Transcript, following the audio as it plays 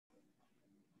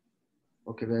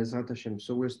Okay, Be'ezrat Hashem.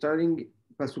 So we're starting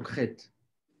Pasuk Chet.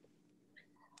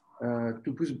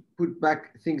 To put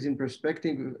back things in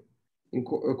perspective,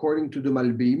 according to the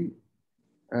Malbim,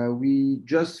 we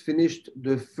just finished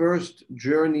the first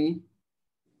journey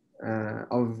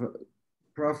of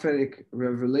prophetic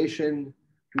revelation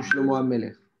to Shlomo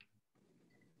HaMelech.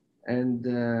 And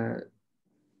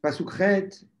Pasuk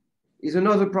Chet is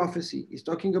another prophecy. It's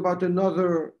talking about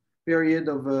another period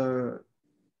of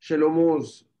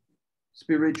Shlomo's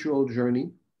spiritual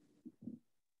journey.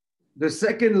 The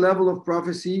second level of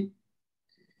prophecy,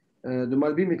 the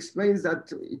Malbim explains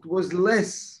that it was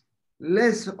less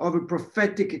of a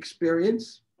prophetic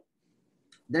experience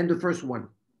than the first one.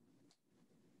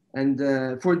 And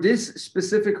for this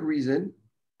specific reason,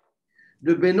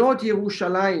 the Benot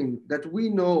Yerushalayim that we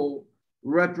know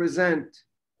represent,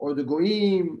 or the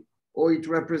Goyim, or it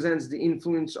represents the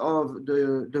influence of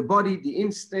the body, the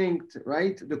instinct,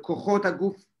 right? The Kochot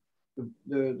HaGuf,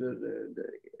 the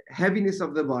heaviness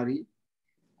of the body,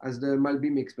 as the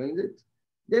Malbim explained it.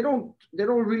 They don't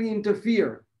really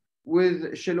interfere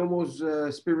with Shlomo's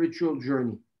spiritual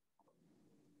journey.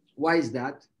 Why is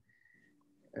that?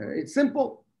 It's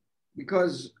simple,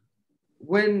 because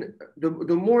when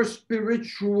the more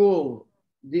spiritual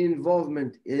the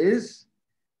involvement is,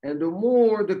 and the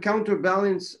more the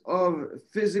counterbalance of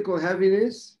physical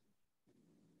heaviness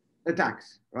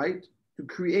attacks, right? To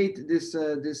create this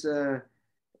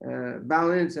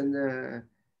balance and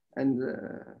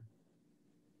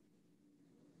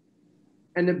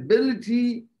an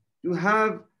ability to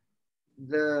have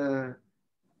the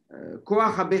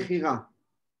koach habechira,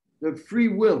 the free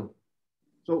will.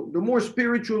 So the more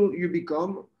spiritual you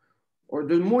become, or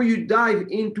the more you dive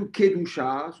into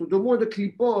kedusha, so the more the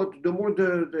klipot, the more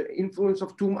the influence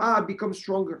of tum'ah becomes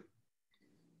stronger.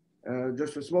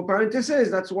 Just a small parenthesis,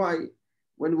 that's why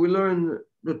when we learn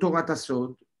the Torah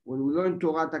Tasod, when we learn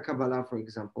Torah Kabbalah, for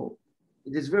example,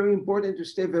 it is very important to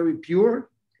stay very pure,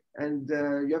 and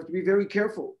you have to be very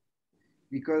careful,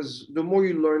 because the more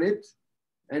you learn it,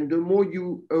 and the more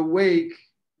you awake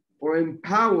or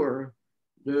empower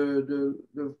the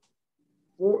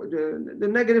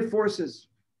negative forces,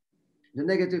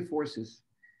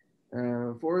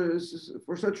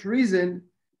 for such reason,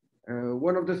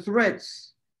 one of the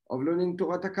threats of learning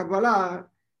Torah Kabbalah,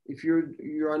 if you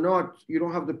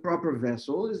don't have the proper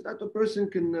vessel, is that a person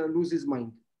can lose his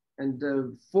mind and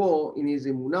fall in his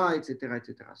emunah, etc.,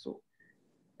 etc. So,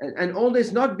 and all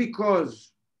this not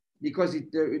because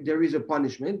there is a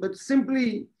punishment, but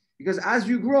simply because as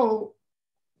you grow,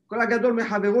 as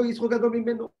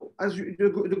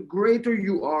the greater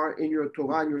you are in your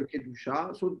Torah and your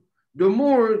Kedusha, so the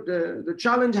more the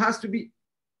challenge has to be,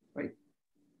 right?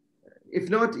 If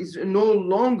not, it's no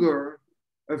longer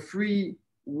a free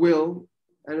will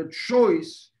and a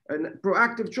choice, a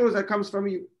proactive choice that comes from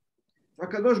you. So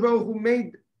HaKadosh Baruch Hu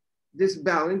made this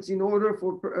balance in order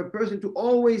for a person to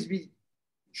always be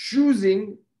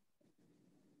choosing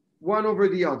one over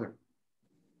the other.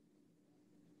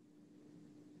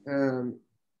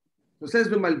 So says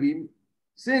the Malbim,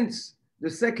 since the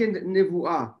second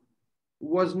Nevuah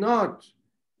was not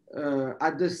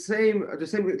at the same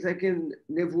second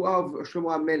Nevuah of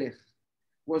Shlomo HaMelech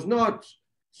was not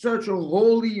such a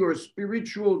holy or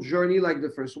spiritual journey like the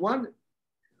first one,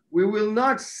 we will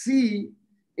not see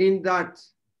in that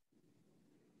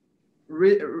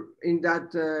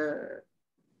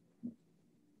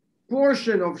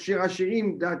portion of Shir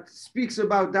HaShirim that speaks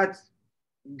about that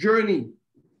journey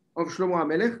of Shlomo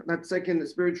HaMelech, that second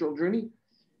spiritual journey,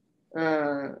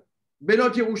 Benot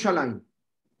Yerushalayim,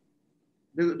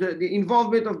 the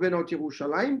involvement of Benot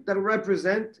Yerushalayim that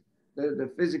represent the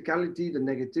physicality, the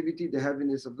negativity, the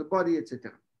heaviness of the body,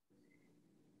 etc.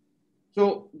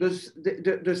 So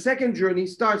the second journey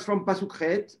starts from Pasuk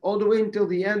Chet all the way until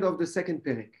the end of the second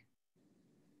Perek.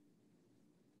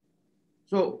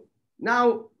 So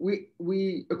now we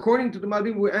according to the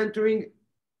Malbim, we're entering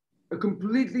a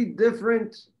completely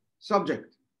different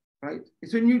subject, right?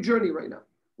 It's a new journey right now.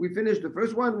 We finished the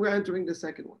first one, we're entering the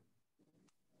second one.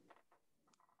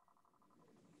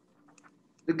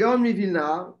 The Gaon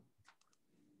Mivilna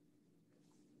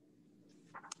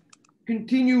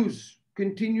continues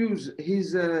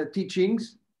his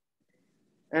teachings,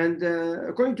 and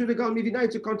according to the Gaon Mivilna,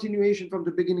 it's a continuation from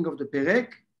the beginning of the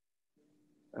Perek.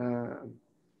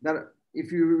 That,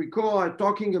 if you recall,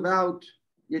 talking about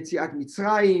Yetziat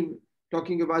Mitzrayim,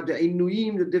 talking about the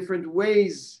Einuyim, the different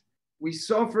ways we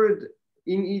suffered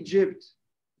in Egypt,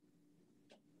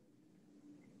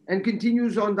 and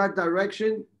continues on that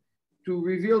direction to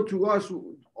reveal to us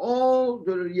all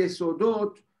the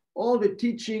Yesodot, all the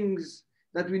teachings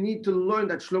that we need to learn,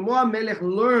 that Shlomo HaMelech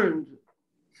learned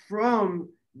from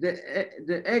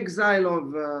the exile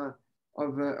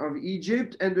of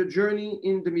Egypt and the journey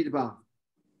in the Midbar,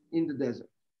 in the desert.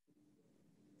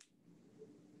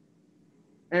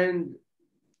 And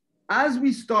as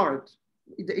we start,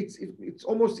 it's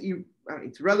almost,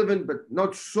 it's relevant, but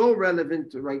not so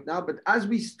relevant right now. But as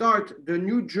we start the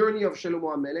new journey of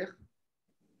Shlomo HaMelech,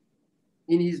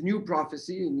 in his new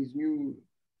prophecy, in his new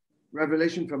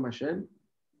revelation from Hashem,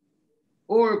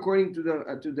 or according to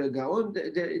the Gaon,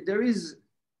 there is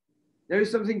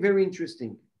something very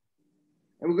interesting.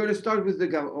 And we're going to start with the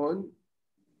Gaon,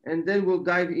 and then we'll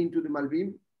dive into the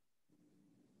Malbim,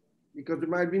 because the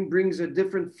Malbim brings a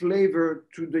different flavor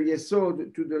to the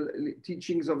Yesod, to the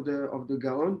teachings of the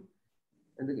Gaon.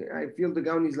 And I feel the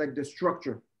Gaon is like the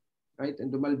structure, right?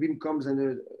 And the Malbim comes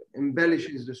and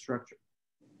embellishes the structure.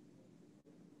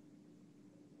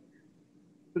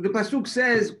 So the Pasuk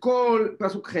says, Kol,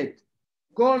 Pasuk Chet,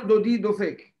 Kol Dodi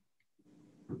Dofek.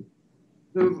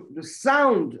 The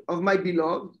sound of my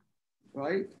beloved,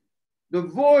 right? The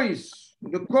voice,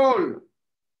 the call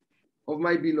of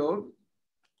my beloved.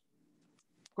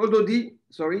 Kol Dodi,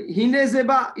 sorry. Hine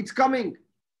Zeba, it's coming.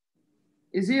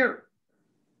 It's here.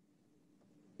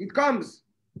 It comes.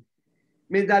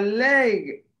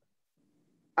 Medaleg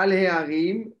al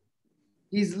Hearim,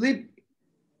 he's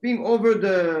leaping over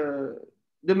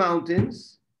the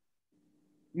mountains.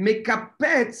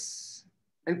 Mekapetz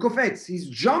and kofetz, he's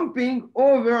jumping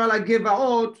over al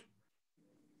Gevaot,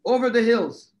 over the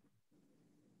hills.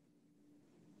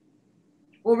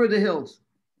 Over the hills.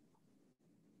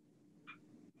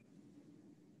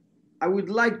 I would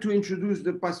like to introduce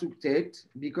the Pasuk Tet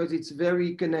because it's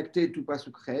very connected to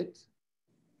Pasuk Chet.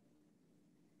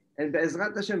 And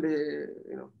Be'ezrat Hashem,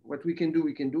 what we can do,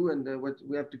 and what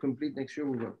we have to complete next year,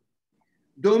 we will.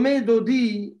 Dome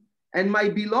Dodi, and my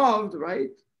beloved, right?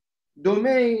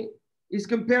 Dome is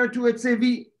compared to a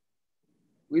tzvi.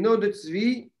 We know that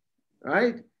tzvi,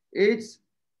 right? It's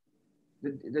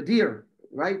the deer,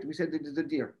 right? We said it is the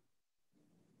deer.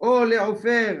 O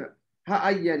le'ofer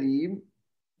ha'ayalim,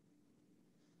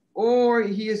 or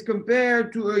he is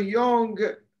compared to a young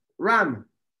ram.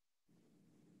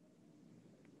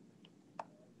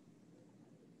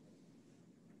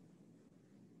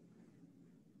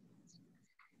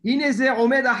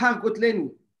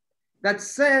 That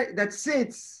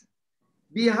sits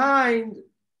behind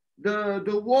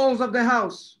the walls of the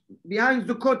house, behind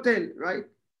the kotel, right?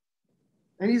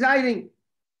 And he's hiding.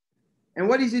 And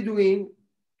what is he doing?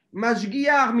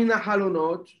 Mashgiach min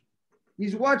halonot.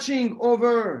 He's watching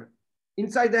over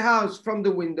inside the house from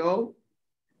the window.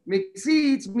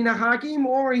 Metzitz min hakim,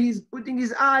 or he's putting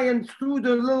his eye, and through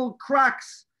the little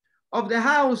cracks of the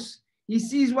house, he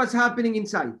sees what's happening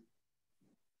inside.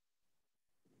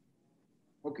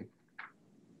 Okay.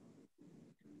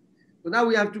 So now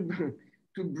we have to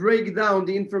break down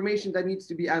the information that needs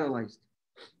to be analyzed.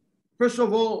 First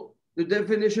of all, the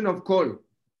definition of kol.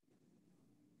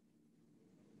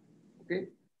 Okay.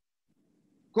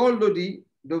 Kol Dodi,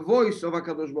 the voice of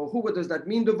HaKadosh Baruch Hu. What does that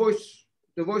mean? The voice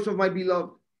of my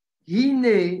beloved.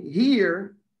 Hine,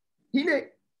 here, hine,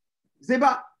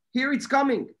 zeba, here it's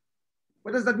coming.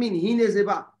 What does that mean? Hine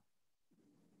zeba.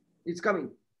 It's coming.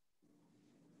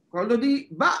 Kol Dodi,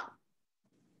 ba.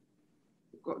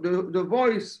 The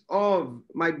voice of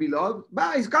my beloved,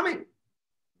 ba is coming.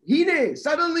 Hine,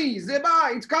 suddenly,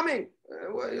 zeba, it's coming.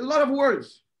 A lot of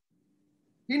words.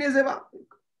 Hine zeba.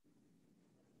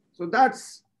 So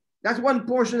that's one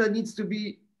portion that needs to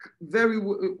be very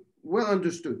well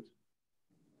understood.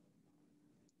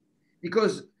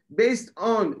 Because based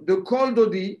on the Kol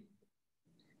Dodi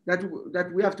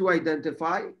that we have to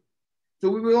identify, so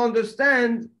we will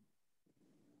understand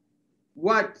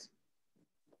what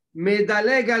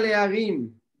Medaleg al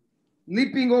Hearim,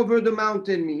 leaping over the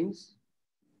mountain, means,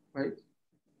 right?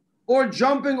 Or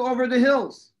jumping over the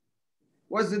hills.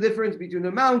 What's the difference between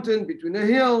a mountain, between a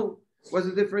hill? What's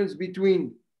the difference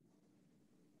between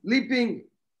leaping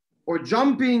or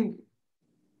jumping?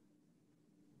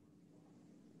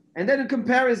 And then a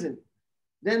comparison.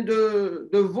 Then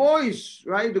the voice,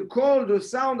 right? The call, the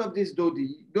sound of this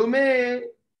Dodi, Dome,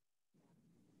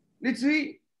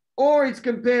 Litzvi, or it's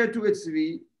compared to a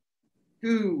tzvi,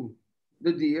 to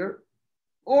the deer,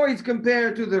 or it's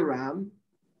compared to the ram.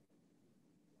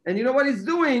 And you know what it's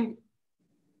doing?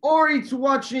 Or it's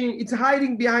watching, it's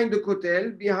hiding behind the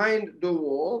kotel, behind the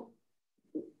wall,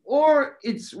 or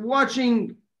it's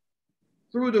watching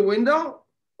through the window,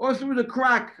 or through the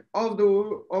crack of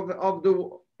the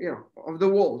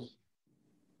walls.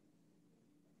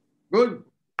 Good.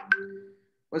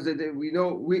 We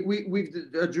know we've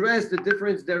addressed the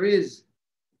difference there is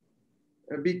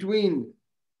between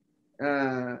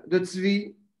the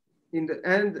tzvi in the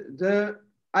and the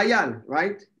ayal,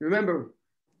 right? Remember,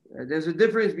 there's a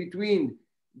difference between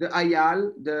the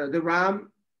ayal, the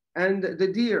ram, and the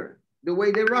deer, the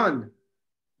way they run.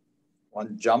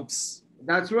 One jumps.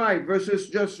 That's right, versus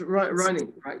just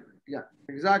running, right? Yeah,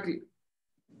 exactly.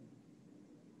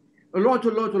 A lot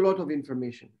of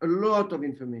information, a lot of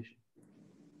information.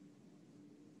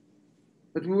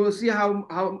 But we will see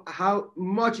how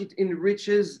much it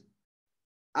enriches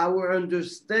our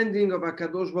understanding of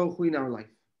HaKadosh Baruch Hu in our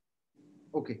life.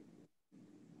 Okay.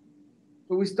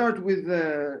 So we start with,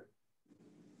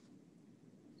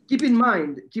 keep in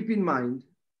mind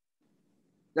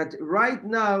that right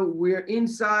now we're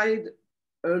inside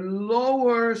a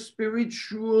lower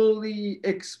spiritually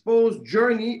exposed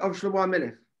journey of Shlomo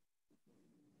HaMelech.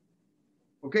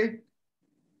 Okay?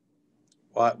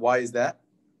 Why is that?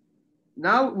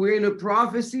 Now we're in a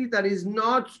prophecy that is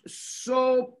not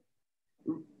so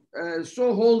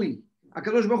holy.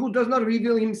 HaKadosh Baruch Hu does not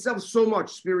reveal himself so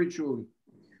much spiritually.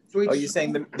 So it's you're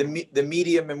saying the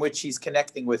medium in which he's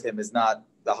connecting with him is not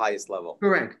the highest level.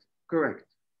 Correct.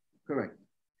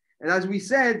 And as we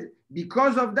said,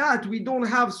 because of that, we don't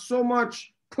have so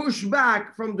much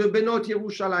pushback from the Benot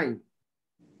Yerushalayim.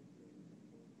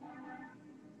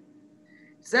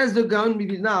 Says the Gaon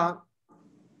Mivilna,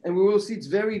 and we will see it's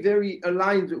very, very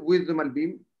aligned with the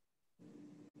Malbim.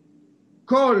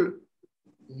 Kol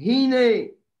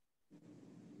hine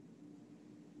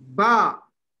ba.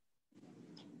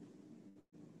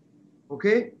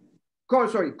 Okay? Kol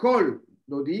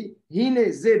Dodi.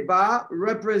 Hine ze ba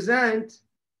represent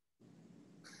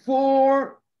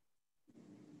 4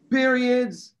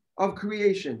 periods of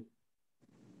creation.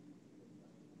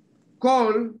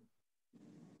 Kol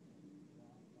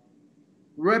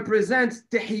represents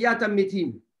Tehiyat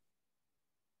HaMetim.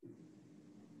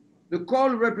 The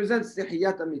Kol represents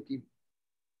Tehiyat HaMetim.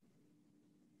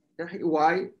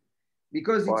 Why?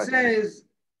 Because it says,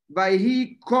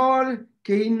 Vayhi Kol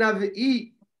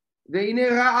Kehinav'i Ve'ine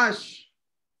Ra'ash.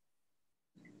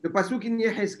 The Pasuk in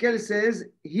Yehezkel says,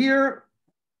 here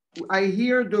I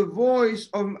hear the voice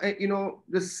of,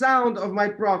 the sound of my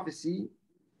prophecy.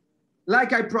 I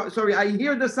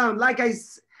hear the sound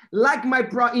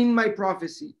in my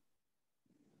prophecy.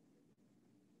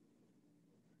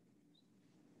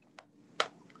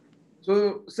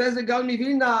 So says the Gaon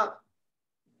Mivilna,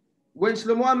 when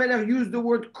Shlomo HaMelech used the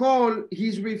word kol,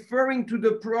 he's referring to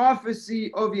the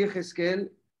prophecy of Yehezkel,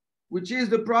 which is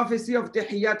the prophecy of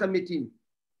Tehiyat HaMetim.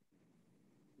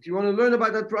 If you want to learn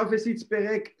about that prophecy, it's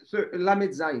Perek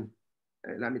Lamed Zayin.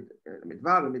 Lamed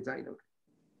Vav, Lamed Zayin.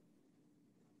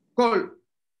 Kol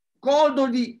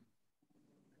Dodi.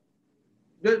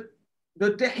 The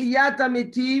Tehiyat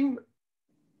HaMetim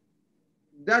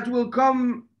that will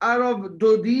come out of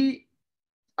Dodi,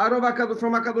 from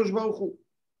HaKadosh Baruch Hu.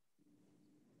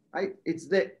 Right? It's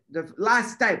the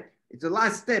last step. It's the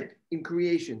last step in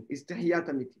creation. It's Tehiyat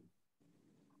HaMetim.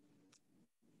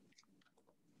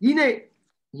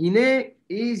 Hine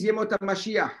is Yemot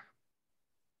HaMashiach.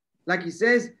 Like he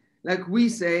says, like we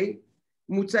say,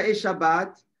 Mutza'e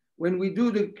Shabbat, when we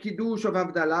do the Kiddush of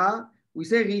Havdalah, we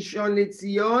say Rishon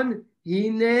LeZion,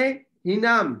 Hine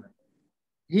Hinam.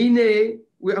 Hine,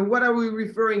 what are we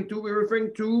referring to? We're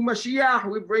referring to Mashiach.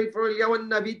 We pray for Eliyahu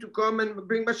and Navi to come and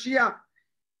bring Mashiach.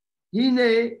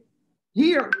 Hine,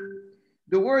 here.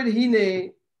 The word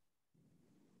Hine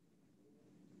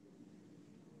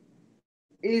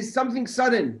is something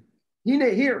sudden.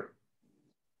 Hine, here.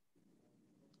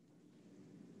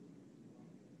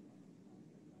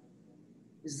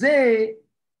 Ze,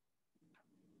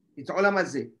 it's Olam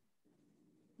Hazeh.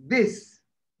 This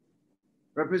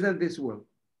represents this world.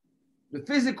 The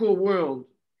physical world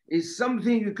is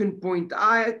something you can point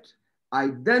at,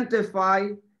 identify,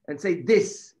 and say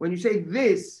this. When you say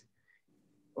this,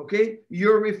 okay,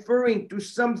 you're referring to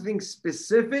something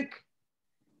specific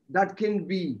that can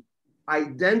be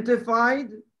identified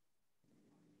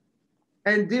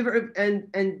and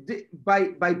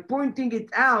by pointing it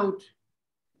out,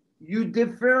 you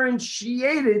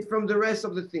differentiate it from the rest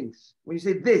of the things. When you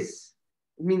say this,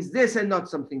 it means this and not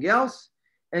something else.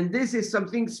 And this is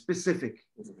something specific.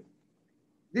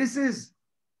 This is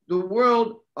the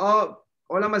world of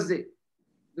Olam Hazeh,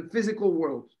 the physical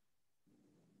world.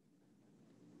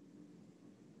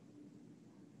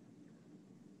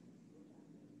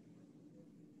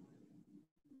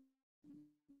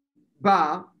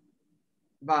 Ba,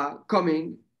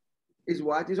 coming, is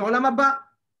what? Is Olam Haba,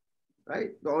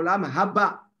 right? The Olam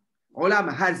Haba. Olam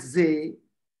Hazeh,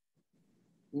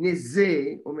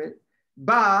 Nezeh,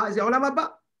 Ba is the Olam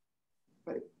Haba.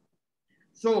 Right?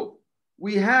 So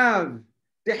we have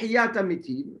Tehiyat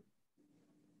HaMetim,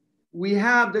 we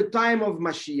have the time of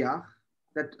Mashiach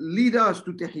that lead us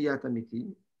to Tehiyat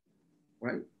HaMetim,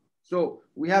 right? So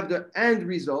we have the end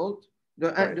result,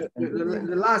 the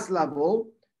last level,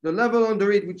 the level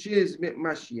under it, which is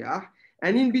Mashiach,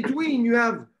 and in between you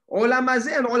have Olam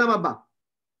Hazeh and Olam Haba.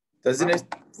 Doesn't it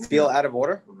feel out of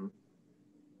order?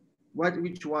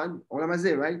 Which one? Olam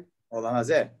Hazeh, right? Olam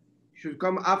Hazeh should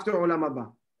come after Olam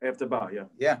Haba. After Ba, yeah.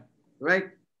 Yeah. Right?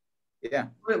 Yeah.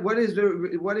 What is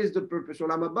the purpose?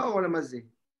 Olam Haba or Olam Hazeh?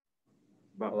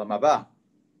 Olam Haba.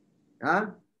 Huh?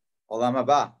 Olam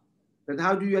Haba. But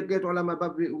how do you get Olam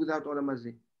Haba without Olam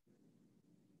Hazeh?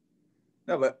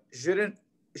 No, but shouldn't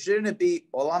it be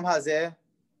Olam Hazeh,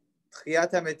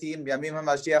 Tchiyat HaMetim, Yamim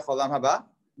HaMashiach, Olam Haba?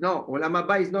 No, Olam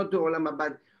Haba is not the Olam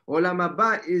Haba. Olam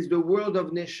Haba is the world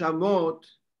of Neshamot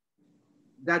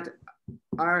that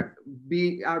are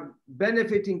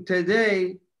benefiting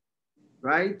today,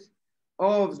 right,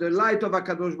 of the light of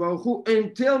HaKadosh Baruch Hu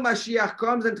until Mashiach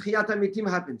comes and Tchiyat HaMetim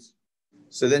happens.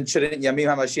 So then shouldn't Yamim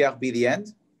HaMashiach be the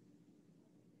end?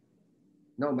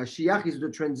 No, Mashiach is the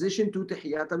transition to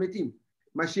Tchiyat HaMetim.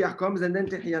 Mashiach comes and then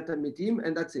Tchiyat HaMetim,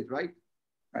 and that's it, right?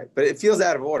 Right, but it feels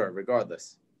out of order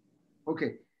regardless.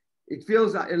 Okay, it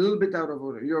feels a little bit out of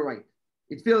order. You're right.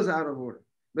 It feels out of order,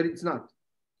 but it's not.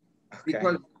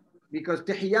 Okay. Because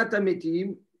Tchiyat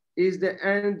HaMetim is the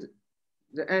end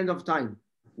of time.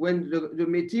 When the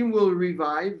Metim will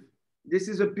revive, this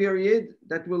is a period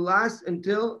that will last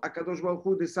until HaKadosh Baruch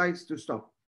Hu decides to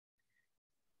stop.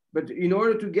 But in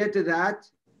order to get to that,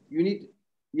 you need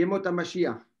Yemot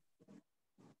HaMashiach,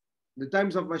 the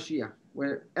times of Mashiach,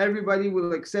 where everybody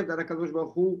will accept that HaKadosh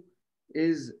Baruch Hu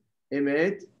is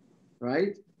Emet,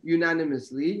 right?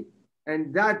 Unanimously.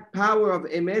 And that power of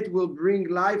Emet will bring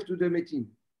life to the Metim.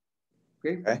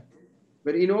 Okay?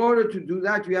 But in order to do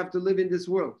that, you have to live in this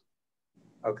world.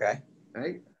 Okay.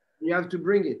 Right? You have to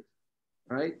bring it.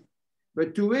 Right?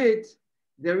 But to it,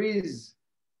 there is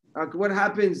what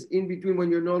happens in between when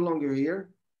you're no longer here.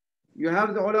 You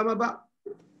have the Olam Haba.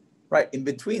 Right, in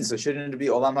between. So shouldn't it be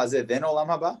Olam Hazeh then Olam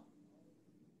Haba?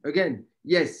 Again,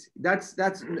 yes, that's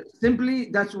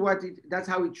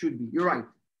how it should be. You're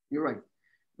right.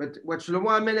 But what Shlomo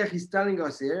HaMelech is telling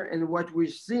us here, and what we're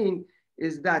seeing,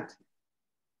 is that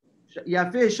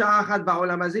Yafeh Sha'ah Achat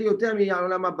ba'olam hazeh yoter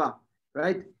mi'olam haba.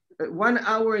 Right? 1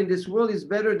 hour in this world is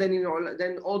better than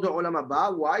all the Olam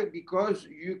Haba. Why? Because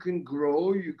you can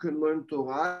grow, you can learn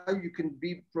Torah, you can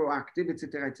be proactive,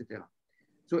 etc., etc.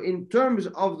 So in terms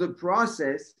of the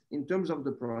process,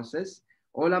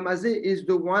 Olam Hazeh is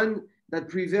the one that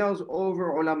prevails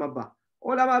over Olam Haba.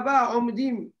 Olam Haba,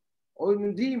 omdim,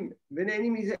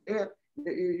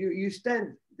 you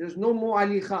stand. There's no more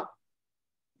alicha.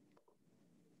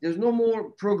 There's no more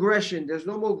progression. There's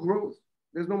no more growth.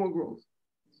 It's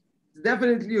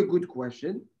definitely a good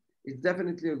question.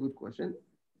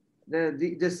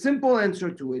 The simple answer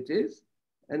to it is,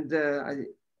 and the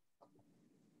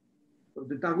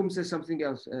Targum says something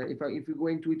else. If we go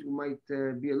into it, we might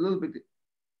be a little bit.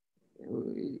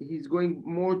 He's going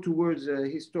more towards a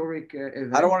historic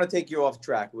event. I don't want to take you off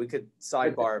track. We could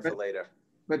sidebar for later.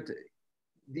 But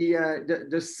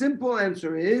the simple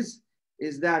answer is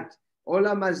that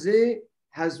Olam Hazeh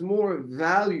has more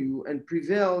value and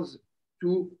prevails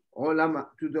to the Olam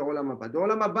Haba. The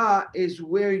Olam Haba is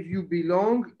where you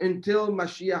belong until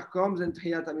Mashiach comes and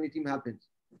Tchiyat HaMetim happens,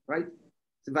 right?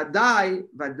 So Vadai,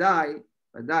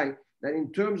 that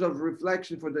in terms of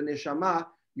reflection for the Neshama,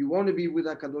 you want to be with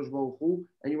HaKadosh Baruch Hu,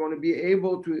 and you want to be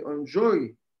able to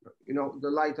enjoy, the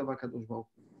light of HaKadosh Baruch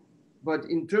Hu. But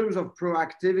in terms of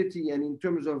proactivity and in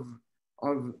terms of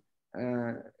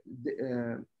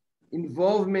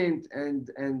involvement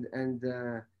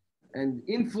and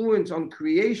influence on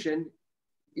creation,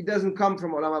 it doesn't come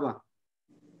from Olam Haba.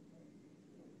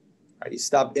 You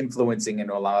stop influencing in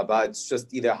Olam Haba. It's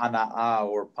just either hana'ah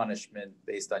or punishment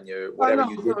based on your whatever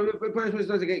you did. Punishment is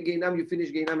not Geinam. You finish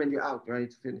Geinam and you're out, right?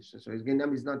 It's finished. So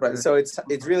Geinam is not. Right. So it's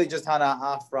really just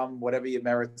hana'ah from whatever your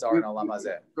merits are in Olam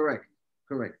Hazeh. Correct.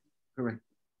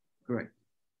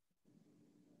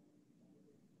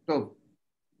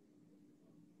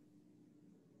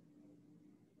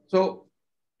 So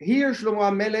here Shlomo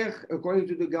HaMelech, according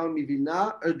to the Gaon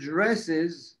Mivilna,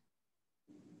 addresses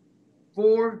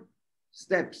 4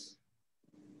 steps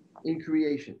in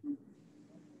creation.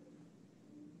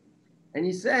 And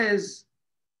he says,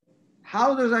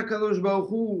 how does HaKadosh Baruch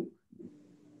Hu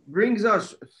brings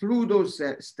us through those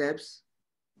steps?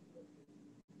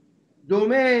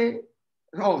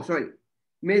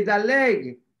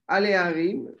 Medaleg al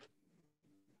harim,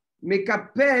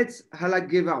 mekapetz al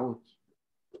gevarot.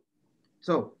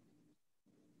 So,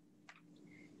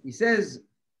 he says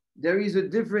there is a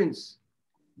difference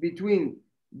between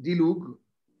dilug,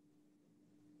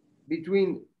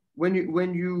 between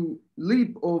when you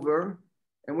leap over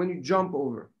and when you jump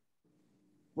over.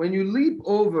 When you leap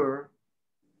over,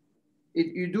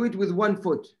 you do it with 1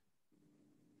 foot,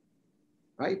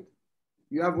 right?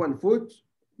 You have 1 foot,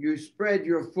 you spread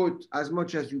your foot as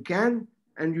much as you can,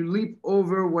 and you leap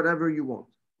over whatever you want.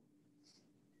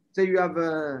 Say you have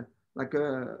like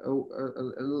a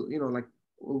you know, like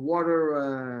a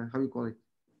water, how do you call it?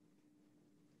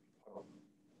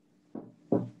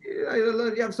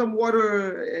 You have some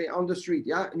water on the street,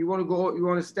 yeah, and you want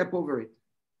to step over it.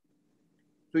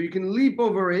 So you can leap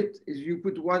over it. Is you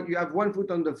have 1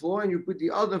 foot on the floor and you put the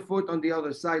other foot on the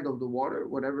other side of the water,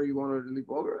 whatever you want to leap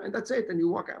over, and that's it, and you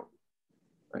walk out,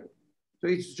 right? So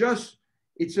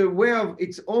it's a way of,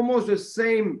 it's almost the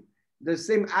same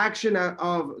action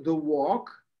of the walk,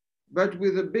 but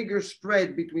with a bigger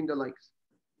spread between the legs.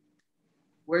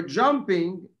 When you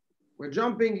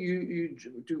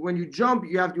jump,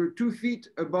 you have your 2 feet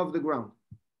above the ground.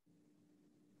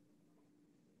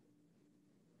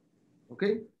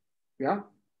 Okay? Yeah?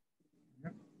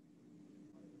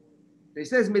 It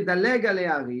says, Medaleg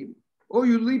ale'arim, or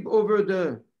you leap over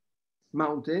the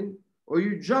mountain, or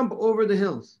you jump over the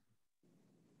hills.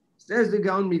 Says the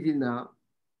Gaon Mivilna,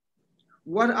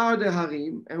 what are the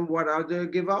harim and what are the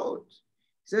gevaot?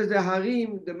 Says the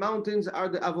harim, the mountains are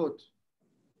the avot.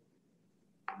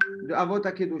 The avot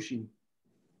HaKedoshim.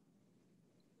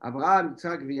 Abraham,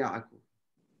 Yitzhak, v'Yaakov.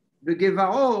 The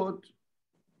gevaot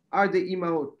are the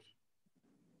imaot.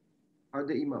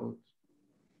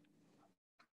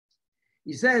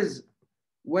 He says,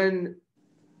 when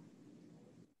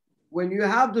you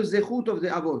have the zechut of the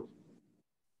avot,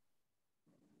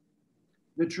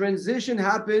 the transition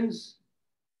happens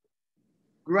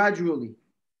gradually.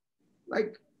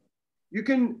 Like you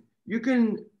can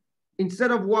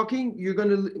instead of walking, you're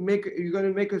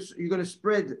gonna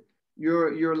spread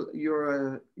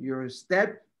your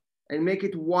step and make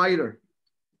it wider.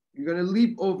 You're gonna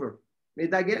leap over. From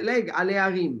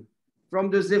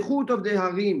the zechut of the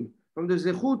harim, from the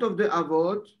zechut of the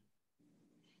avot,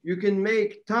 you can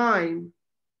make time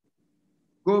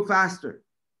go faster.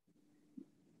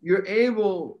 You're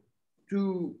able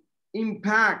to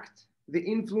impact the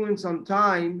influence on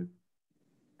time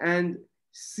and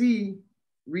see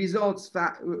results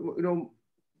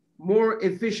more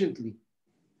efficiently.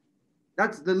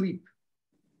 That's the leap.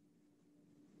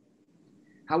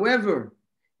 However,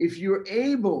 if you're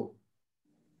able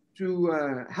to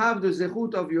have the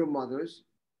zechut of your mothers,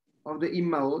 of the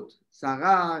immaot,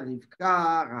 Sarah,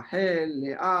 Rivka, Rachel,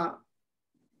 Leah,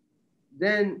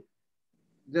 then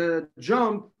the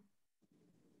jump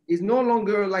is no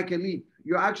longer like a leap.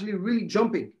 You're actually really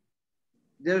jumping.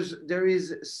 There is a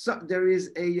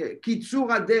kitzur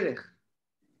haderech.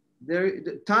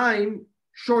 The time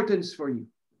shortens for you.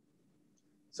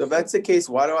 So if that's the case,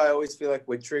 why do I always feel like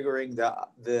we're triggering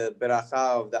the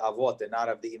beracha of the avot and not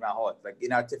of the imahot? Like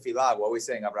in our tefillah, we're always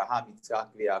saying Abraham,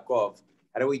 Yitzhak, Yaakov.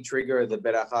 How do we trigger the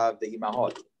beracha of the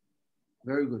imahot?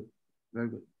 Very good, very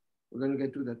good. We're going to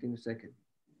get to that in a second.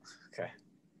 Okay.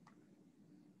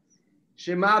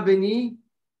 Shema beni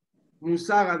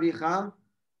musar avicha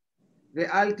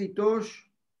ve'al titosh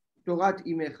torat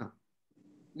imecha.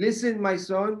 Listen, my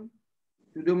son,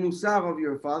 to the musar of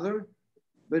your father,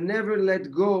 but never let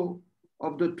go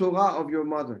of the Torah of your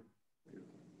mother.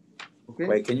 Okay?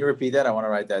 Wait, can you repeat that? I want to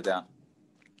write that down.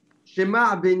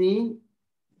 Shema beni,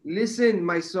 listen,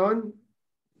 my son,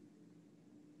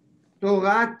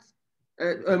 Torat,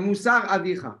 musar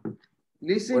avicha.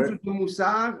 Listen to the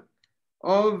musar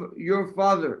of your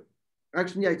father.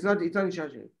 Actually, it's not in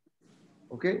Shashem.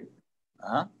 Okay?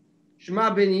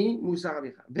 Shema beni, musar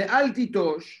avicha. Ve'al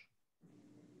titosh,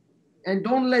 and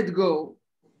don't let go.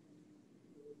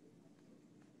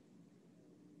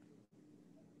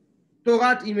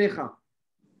 Torat imecha.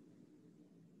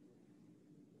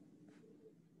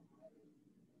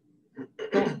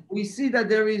 So we see that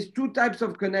there is 2 types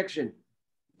of connection.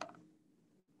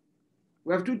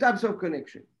 We have 2 types of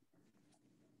connection.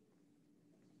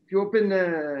 If you open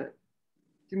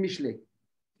Mishle,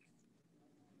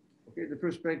 okay, the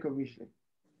first parak of Mishle.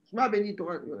 Shema beni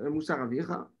Torah musar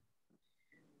avicha.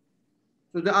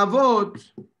 So the avot.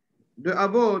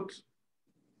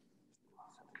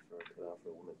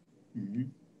 Mm-hmm.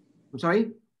 I'm sorry? I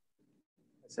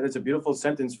said it's a beautiful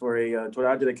sentence for a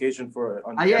Torah dedication for.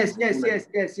 Yes, definitely.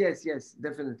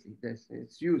 Yes,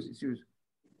 it's used.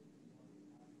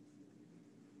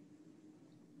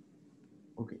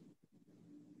 Okay.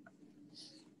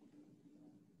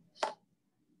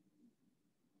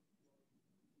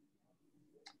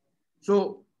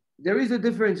 So there is a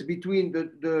difference between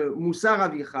the musar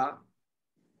avicha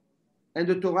and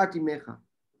the Torah Imecha.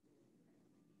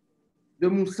 The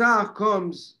Musar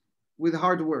comes with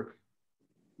hard work.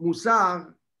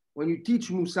 Musar, when you teach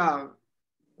Musar,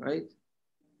 right,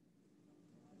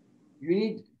 you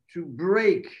need to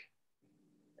break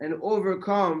and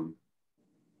overcome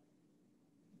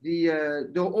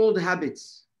the old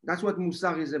habits. That's what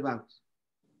Musar is about.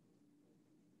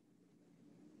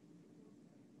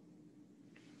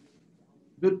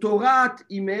 The Torah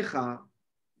Imecha,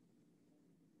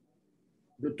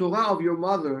 the Torah of your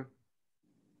mother,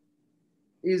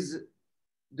 is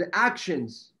the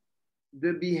actions,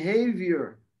 the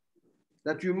behavior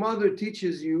that your mother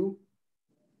teaches you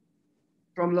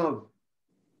from love.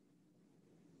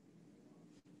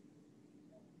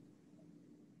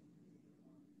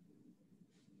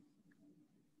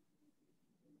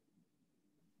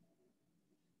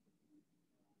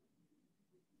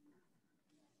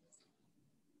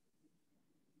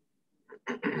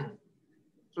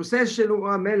 So says Shlomo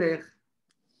HaMelech,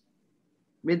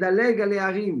 Medaleg ale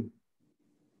harim.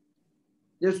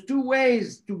 There's two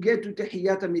ways to get to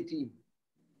Tehiyat HaMetim.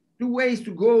 Two ways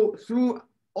to go through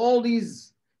all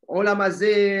these Olam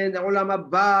Hazeh, Olam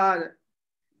Haba.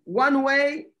 One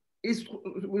way is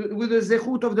with the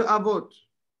Zechut of the Avot,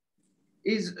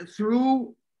 is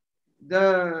through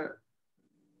the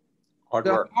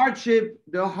hardship,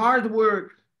 the hard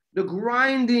work, the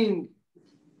grinding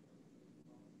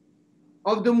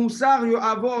of the Musar, your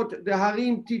Avot, the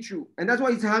Harim teach you. And that's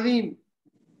why it's Harim.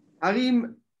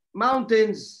 Harim,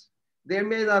 mountains, they're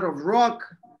made out of rock.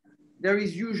 There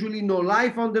is usually no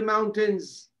life on the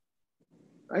mountains,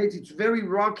 right? It's very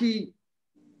rocky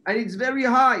and it's very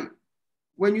high.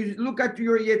 When you look at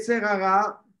your Yetzer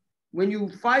Hara, when you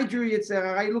fight your Yetzer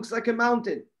Hara, it looks like a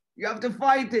mountain. You have to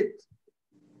fight it.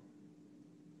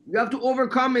 You have to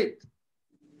overcome it.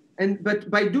 But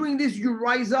by doing this, you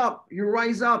rise up, you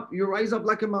rise up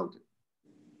like a mountain.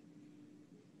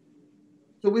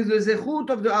 So with the Zechut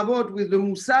of the Avot, with the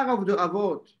Musar of the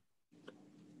Avot,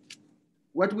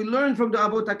 what we learn from the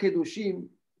Avot HaKedoshim,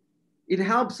 it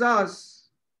helps us,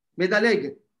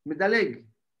 medaleg.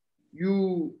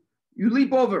 You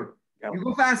leap over, you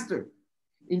go faster.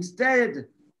 Instead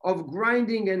of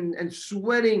grinding and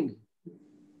sweating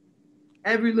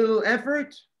every little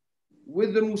effort,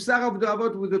 with the Musar of the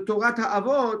Avot, with the Torah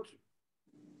HaAvot,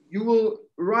 you will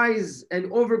rise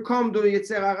and overcome the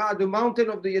Yetzer Hara, the mountain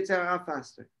of the Yetzer Hara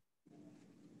faster.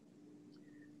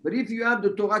 But if you have the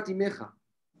Torah Imecha,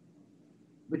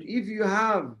 but if you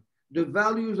have the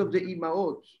values of the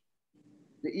Imaot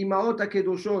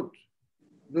HaKedoshot,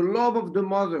 the love of the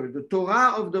mother, the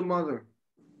Torah of the mother,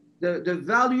 the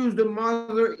values the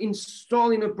mother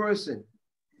install in a person,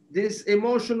 this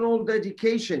emotional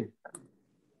dedication,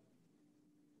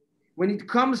 when it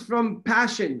comes from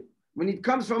passion, when it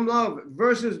comes from love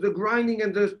versus the grinding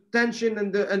and the tension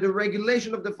and the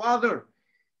regulation of the father,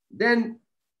 then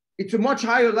it's a much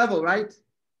higher level, right?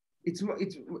 It's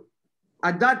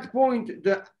at that point,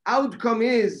 the outcome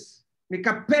is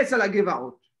mekapes ala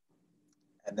gevaot.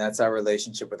 And that's our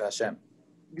relationship with Hashem.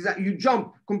 Exactly. You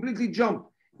jump, completely jump.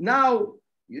 Now,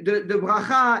 the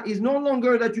bracha is no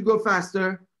longer that you go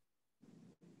faster.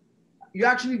 You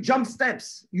actually jump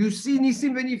steps. You see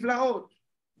nisim v'niflaot.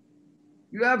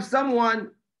 You have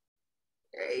someone,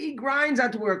 he grinds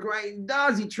at work, right?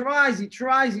 He tries,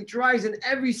 and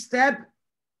every step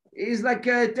is like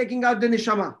taking out the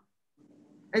neshama.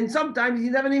 And sometimes he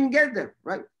doesn't even get there,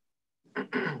 right?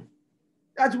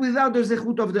 That's without the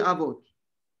zechut of the avot.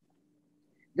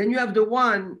 Then you have the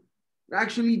one that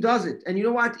actually does it. And you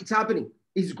know what? It's happening.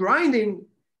 He's grinding,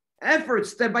 effort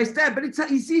step by step, but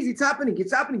he sees it's happening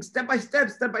step by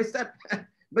step.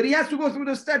 But he has to go through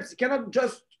the steps. He cannot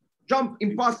just jump,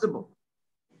 impossible.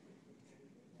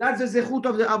 That's the zechut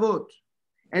of the avot.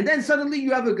 And then suddenly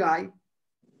you have a guy,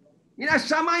 you know,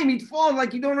 shamayim, it falls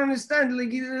like you don't understand,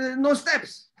 like no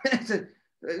steps.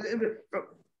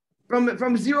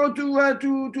 from 0 to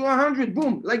 100,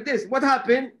 boom, like this. What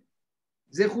happened?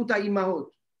 Zechut ha'imahot.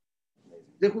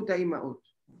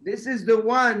 This is the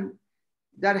one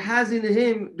that has in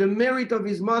him the merit of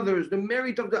his mothers, the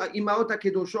merit of the Imahot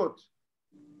HaKedoshot.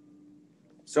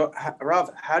 So,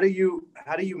 Rav, how do you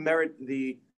merit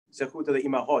the Zechut of the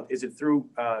Imahot? Is it through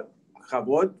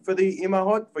Chavod for the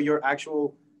Imahot, for your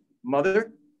actual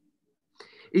mother?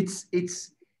 It's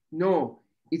no.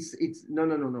 It's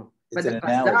an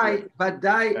analogy.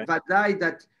 Vadai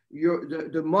that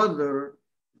the mother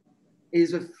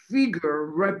is a figure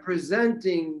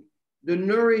representing the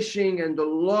nourishing and the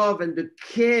love and the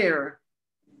care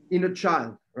in a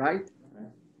child, right?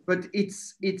 But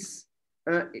it's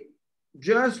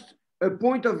just a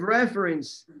point of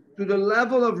reference to the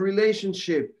level of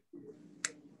relationship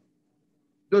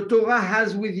the Torah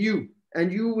has with you,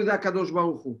 and you with HaKadosh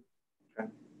Baruch Hu. Okay.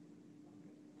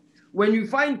 When you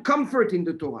find comfort in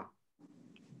the Torah,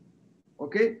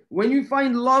 okay? When you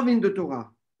find love in the Torah,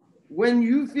 when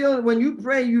you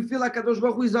pray, you feel like HaKadosh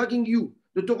Baruch Hu is hugging you.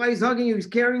 The Torah is hugging you, is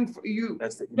caring for you,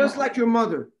 just like your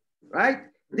mother, right?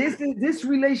 This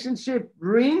relationship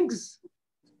brings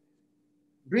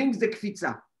the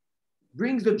kfitza,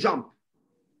 brings the jump.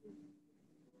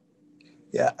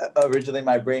 Yeah, originally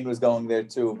my brain was going there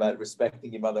too about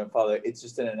respecting your mother and father. It's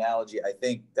just an analogy. I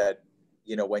think that,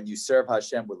 when you serve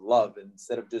Hashem with love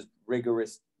instead of just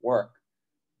rigorous work,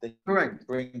 then correct, you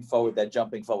bring forward that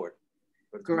jumping forward.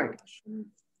 Correct.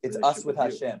 It's us with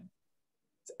Hashem.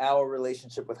 It's our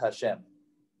relationship with Hashem.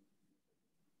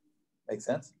 Make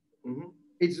sense? Mm-hmm.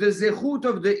 It's the zechut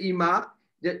of the ima.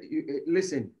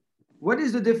 Listen, what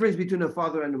is the difference between a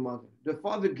father and a mother? The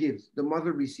father gives, the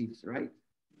mother receives, right?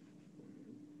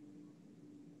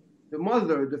 The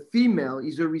mother, the female,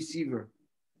 is a receiver.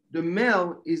 The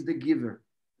male is the giver.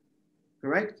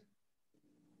 Correct?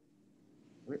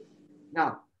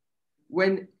 Now,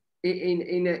 when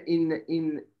in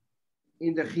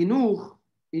the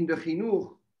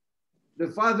chinuch, the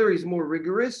father is more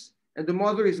rigorous and the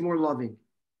mother is more loving.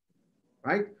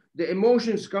 Right? The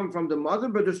emotions come from the mother,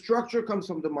 but the structure comes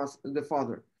from the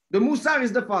father. The musar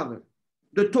is the father.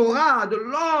 The Torah, the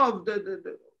love,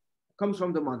 comes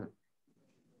from the mother.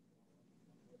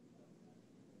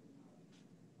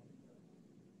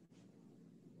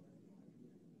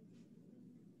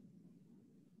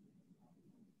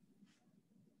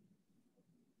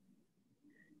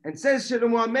 And says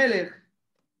Shlomo HaMelech,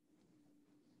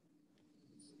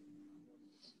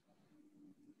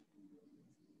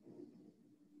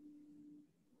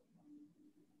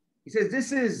 he says,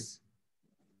 this is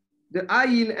the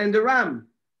ayil and the ram,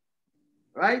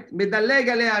 right? Medaleg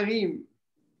aleharim.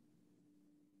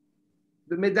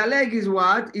 The medaleg is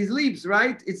what? Is leaps,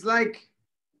 right? It's like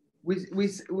we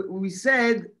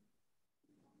said,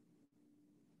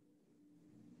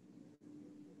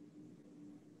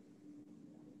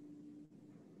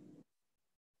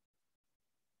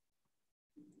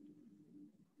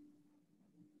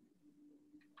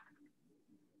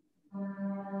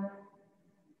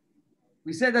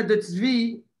 that the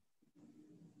tzvi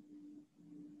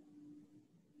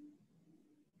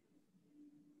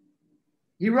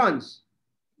he runs.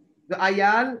 The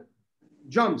ayal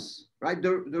jumps, right?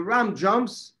 The ram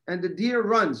jumps and the deer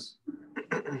runs.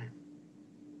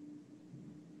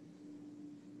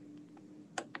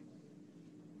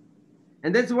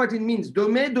 And that's what it means.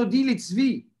 Dome dodi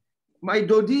litzvi. My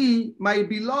dodi, my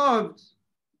beloved,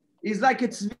 is like a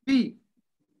tzvi.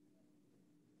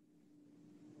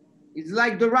 It's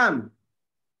like the ram.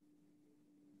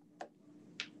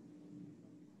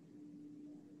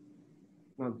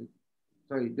 No,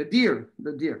 the deer.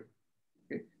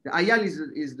 Okay. The ayal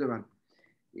is the ram.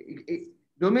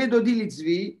 Dome dodi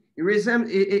litzvi,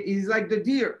 it is like the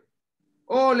deer.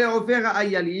 Or le'ofer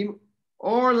ayalim,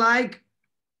 or like,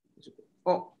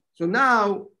 so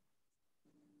now,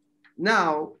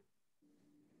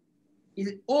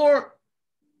 or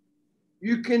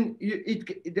you can,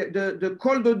 the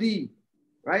kol dodi,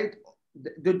 right?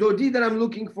 The dodi that I'm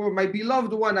looking for, my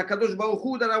beloved one, HaKadosh Baruch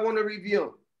Hu, that I want to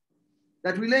reveal,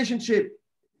 that relationship,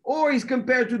 or is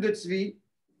compared to the tzvi,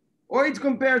 or it's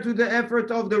compared to the effort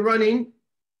of the running,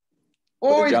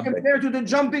 or it's compared to the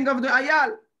jumping of the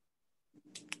ayal.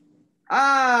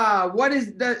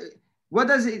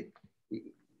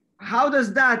 How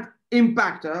does that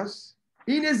impact us?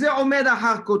 It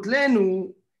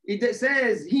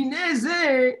says,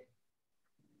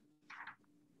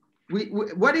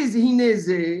 what is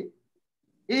Hineze?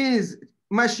 Is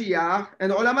Mashiach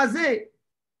and Olam Hazeh,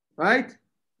 right?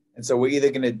 And so we're either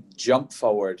going to jump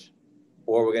forward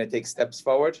or we're going to take steps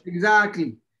forward.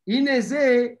 Exactly.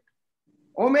 Hineze,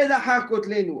 Omed Achar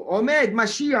Kotlenu, Omed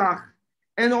Mashiach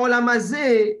and Olam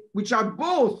Hazeh, which are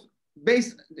both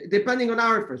based, depending on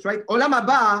our efforts, right? Olam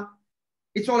Haba,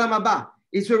 it's Olam Haba.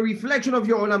 It's a reflection of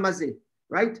your Olam Hazeh,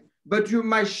 right? But your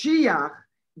Mashiach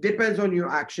depends on your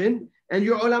action, and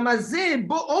your Olam Hazeh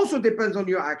also depends on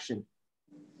your action.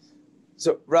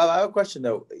 So, Rav, I have a question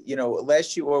though.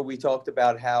 Last year we talked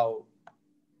about how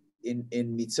in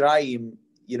Mitzrayim,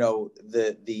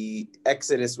 the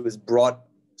Exodus was brought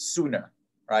sooner,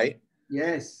 right?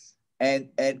 Yes.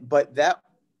 But that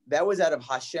was out of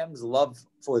Hashem's love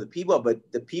for the people, but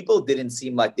the people didn't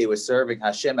seem like they were serving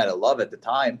Hashem out of love at the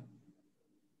time.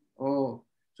 Oh,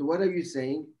 so what are you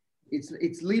saying?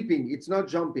 It's leaping, it's not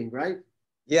jumping, right?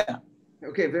 Yeah.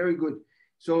 Okay, very good.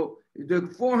 So the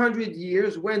 400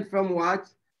 years went from what?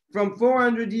 From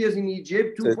 400 years in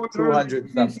Egypt to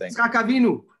 200 something. Yitzchak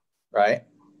Avinu. Right.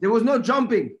 There was no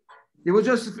jumping. It was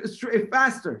just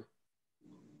faster.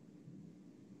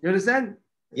 You understand?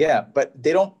 Yeah, but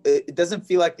they don't. It doesn't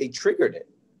feel like they triggered it.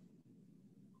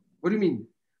 What do you mean?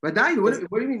 But what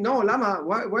do you mean? No, Lama.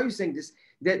 Why are you saying this?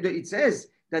 It says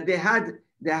that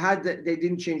they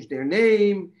didn't change their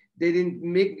name. They didn't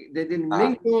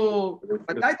mingle.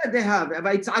 But that they have.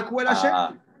 Vayitzaku el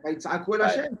Hashem. Vayitzaku el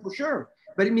Hashem for sure.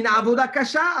 But it means avodah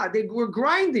kasha. They were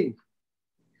grinding.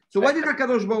 So what did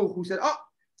HaKadosh Baruch Hu said?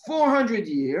 400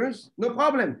 years, no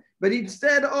problem. But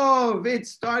instead of it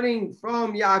starting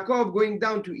from Yaakov going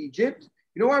down to Egypt,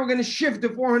 you know what? We're going to shift the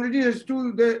 400 years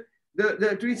to to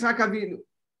Yitzhak Avinu.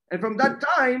 And from that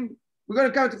time, we're going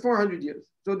to count to 400 years.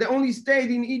 So they only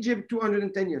stayed in Egypt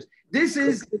 210 years. This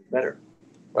is better.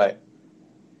 Right.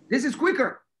 This is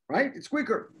quicker, right? It's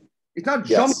quicker. It's not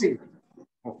jumping.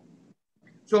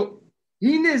 So,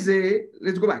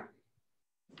 let's go back.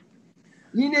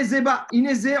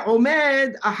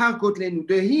 Omed achar kotlenu.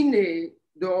 The hine,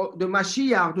 the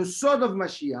Mashiach, the sword of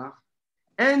Mashiach,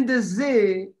 and the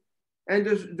ze, and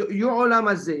the your olam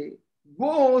hazeh,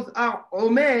 both are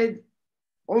omed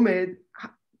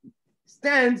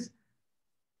stands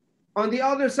on the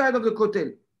other side of the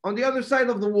kotel, on the other side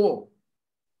of the wall.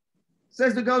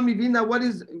 Says the Gaon Mivina, what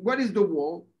is the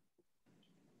wall?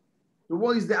 The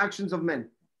wall is the actions of men.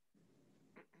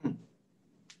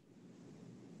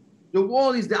 The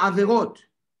wall is the averot.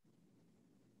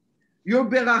 Your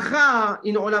beracha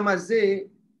in olam hazeh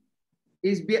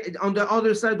is on the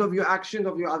other side of your action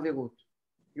of your averot,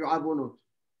 your avonot.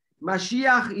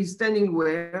 Mashiach is standing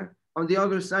where? On the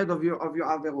other side of your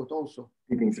averot also.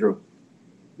 Peeping through.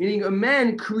 Meaning a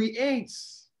man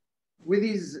creates with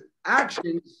his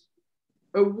actions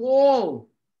a wall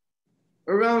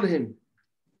around him.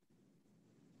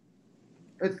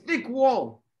 A thick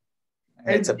wall.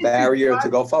 And it's a barrier to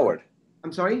go forward.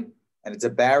 I'm sorry? And it's a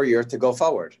barrier to go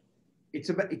forward.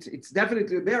 It's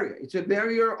definitely a barrier. It's a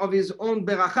barrier of his own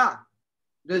beracha.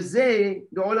 The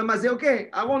olam hazeh, okay,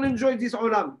 I want to enjoy this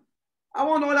olam. I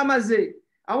want olam hazeh.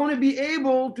 I want to be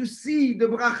able to see the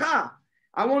bracha.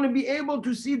 I want to be able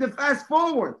to see the fast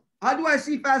forward. How do I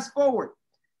see fast forward?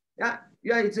 Yeah,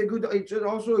 it's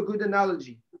also a good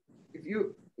analogy. If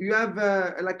you have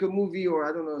like a movie or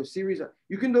I don't know, a series,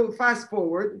 you can do fast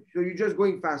forward, so you're just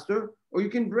going faster, or you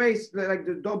can brace like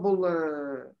the double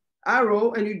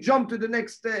arrow and you jump to the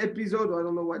next episode, or I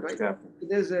don't know what, right? Yeah.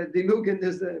 There's a dilug and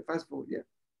there's a fast forward, yeah.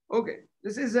 Okay,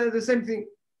 this is the same thing.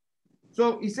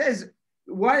 So he says,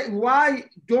 why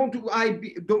don't I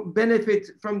don't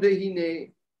benefit from the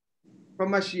hine,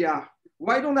 from Mashiach?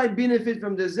 Why don't I benefit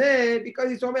from the zeh?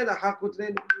 Because it's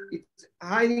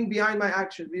hiding behind my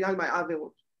actions, behind my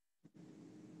averot.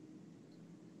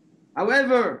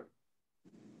 However,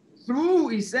 through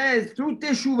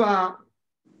teshuvah,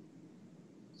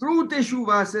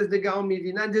 says the Gaon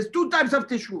Mivina, and there's two types of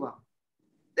teshuvah.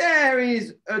 There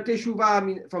is a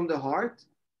teshuvah from the heart,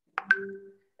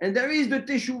 and there is the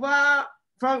teshuvah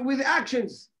with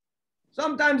actions.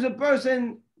 Sometimes a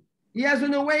person, he has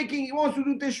an awakening, he wants to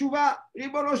do teshuvah.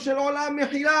 Ribono shel olam,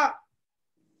 mechila.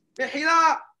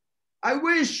 I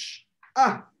wish,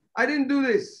 I didn't do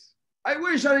this. I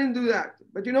wish I didn't do that.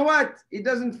 But you know what? It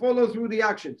doesn't follow through the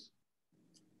actions.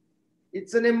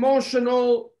 It's an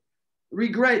emotional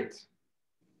regret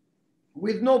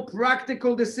with no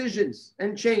practical decisions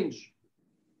and change.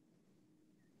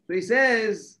 So he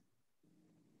says,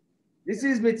 this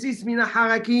is metzitz mina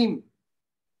harakim.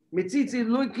 Metzitz is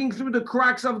looking through the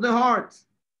cracks of the heart.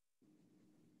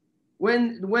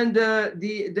 When the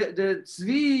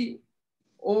tzvi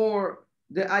or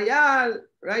the ayal,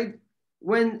 right?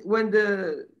 When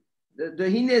the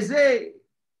hinezeh,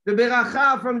 the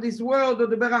beracha from this world, or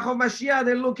the beracha of Mashiach,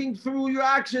 they're looking through your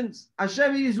actions.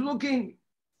 Hashem is looking.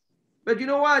 But you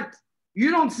know what?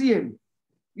 You don't see him.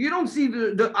 You don't see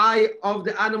the eye of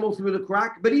the animal through the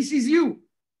crack, but he sees you.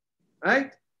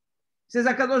 Right? He says,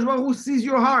 HaKadosh Baruch Hu sees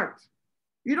your heart.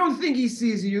 You don't think he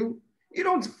sees you. You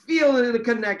don't feel the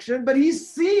connection, but he's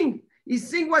seeing. He's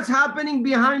seeing what's happening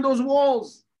behind those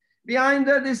walls. Behind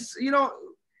this,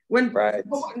 when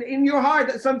in your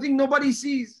heart, something nobody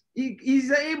sees.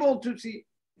 He's able to see.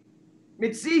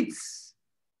 Mitzitz,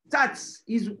 tats,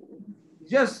 he's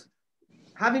just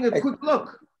having a quick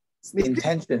look. It's the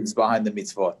intentions behind the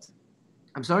mitzvot.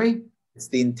 I'm sorry? It's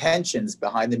the intentions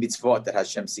behind the mitzvot that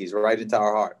Hashem sees right into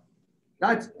our heart.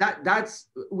 That's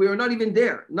we're not even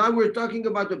there. Now we're talking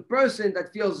about the person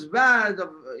that feels bad.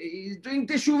 He's doing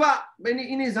teshuvah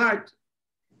in his heart.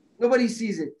 Nobody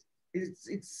sees it.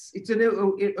 It's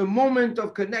a moment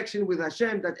of connection with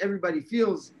Hashem that everybody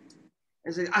feels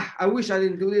and say, I wish I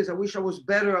didn't do this. I wish I was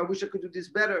better. I wish I could do this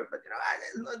better. But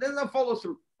there's no follow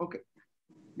through. Okay.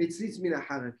 Mitzitz min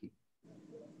ha'haraki.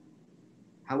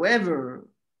 However,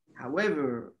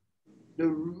 the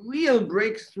real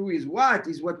breakthrough is what?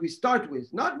 Is what we start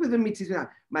with, not with the mitzvah.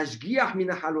 Mashgiach min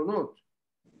halonot.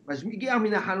 Mashgiach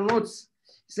min halonot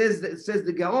says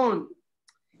the Gaon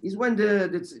is when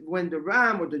the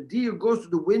ram or the deer goes to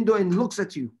the window and looks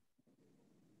at you,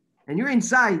 and you're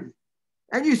inside,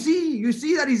 and you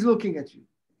see that he's looking at you.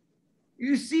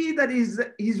 You see that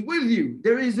he's with you.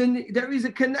 There is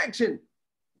a connection.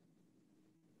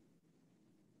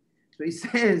 So he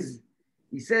says,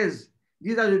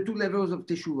 these are the two levels of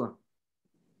teshuvah.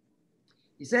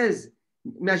 He says,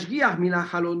 Mashgiach min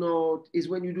halonot is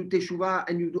when you do teshuvah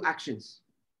and you do actions.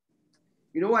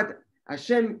 You know what?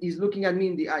 Hashem is looking at me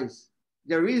in the eyes.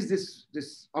 There is this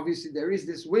obviously there is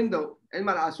this window, and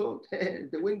malasot.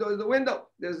 The window is the window.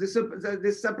 There's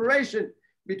this separation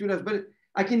between us, but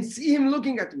I can see him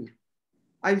looking at me.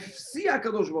 I see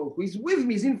HaKadosh Baruch Hu. He's with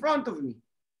me. He's in front of me.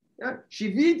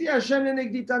 Shiviti Hashem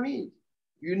lenegdi tamid.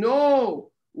 You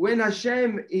know when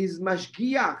Hashem is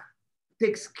mashgiach,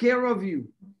 takes care of you,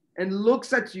 and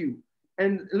looks at you,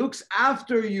 and looks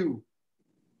after you,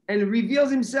 and reveals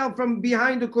himself from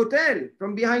behind the kotel,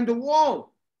 from behind the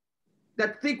wall,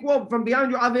 that thick wall, from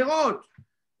behind your averot,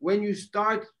 when you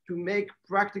start to make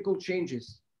practical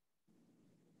changes,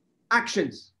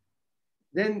 actions,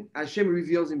 then Hashem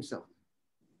reveals himself.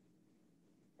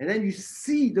 And then you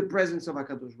see the presence of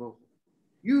HaKadosh Baruch Hu.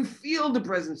 You feel the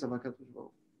presence of HaKadosh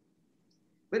Baruch Hu.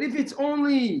 But if it's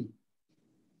only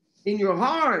in your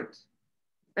heart,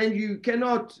 and you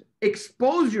cannot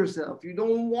expose yourself, you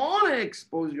don't want to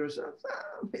expose yourself,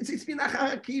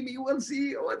 you will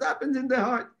see what happens in the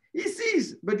heart. He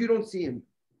sees, but you don't see him.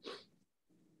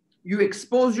 You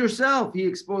expose yourself, he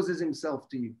exposes himself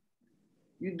to you.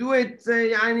 You do it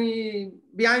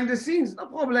behind the scenes, no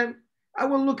problem. I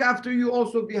will look after you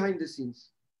also behind the scenes.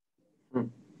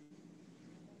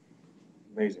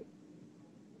 Amazing.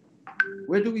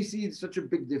 Where do we see such a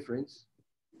big difference?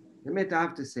 I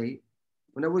have to say,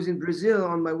 when I was in Brazil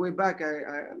on my way back,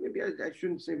 I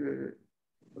shouldn't say,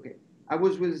 okay. I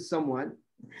was with someone,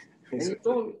 and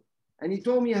he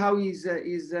told me how he's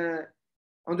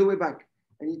on the way back,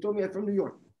 and he told me from New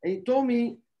York, and he told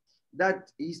me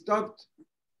that he stopped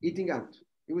eating out.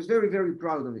 He was very, very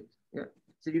proud of it. Yeah,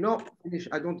 he said, finish.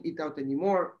 I don't eat out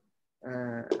anymore.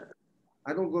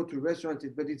 I don't go to restaurants,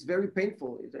 but it's very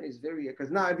painful. It's very, because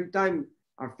now every time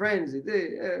our friends,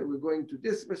 we're going to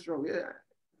this restaurant.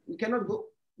 We cannot go.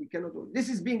 We cannot go. This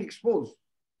is being exposed,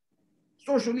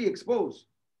 socially exposed.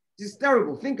 This is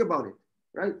terrible. Think about it,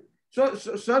 right? So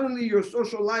suddenly your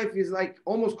social life is like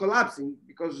almost collapsing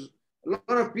because a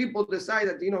lot of people decide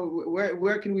that,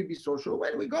 where can we be social?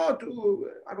 When we go to,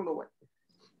 I don't know what.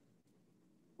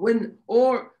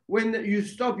 When you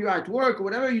stop, you're at work or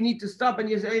whatever, you need to stop and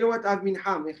you say, you know what, I have mincha,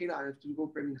 mechila, I have to go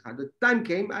pray mincha. The time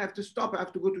came, I have to stop, I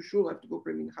have to go to shul, I have to go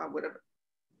pray mincha, whatever.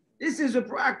 This is a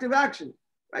proactive action,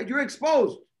 right? You're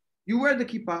exposed. You wear the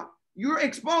kippah, you're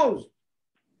exposed.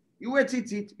 You wear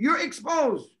tzitzit, you're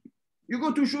exposed. You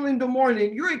go to shul in the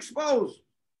morning, you're exposed.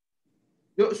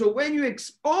 So when you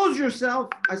expose yourself,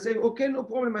 I say, okay, no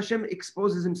problem, Hashem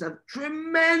exposes himself.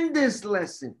 Tremendous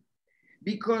lesson.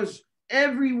 Because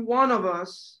every one of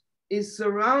us is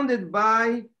surrounded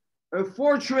by a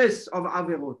fortress of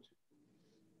averot.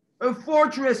 A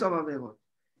fortress of averot.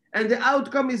 And the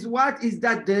outcome is what? Is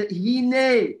that the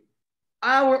hine,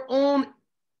 our own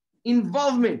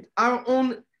involvement, our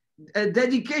own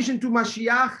dedication to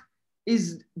Mashiach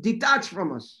is detached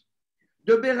from us.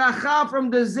 The beracha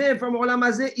from the zeh, from olam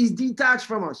hazeh, is detached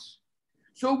from us.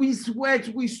 So we sweat,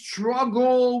 we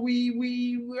struggle,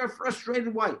 we are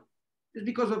frustrated. Why? It's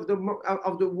because of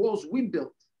the walls we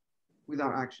built with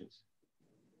our actions.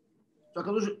 So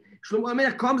Shlomo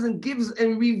HaMelech comes and gives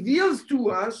and reveals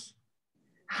to us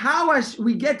how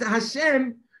we get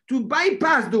Hashem to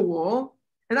bypass the wall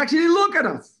and actually look at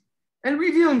us and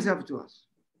reveal himself to us.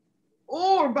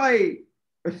 Or by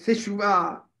a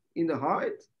teshuvah in the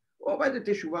heart, or by the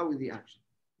teshuvah with the action.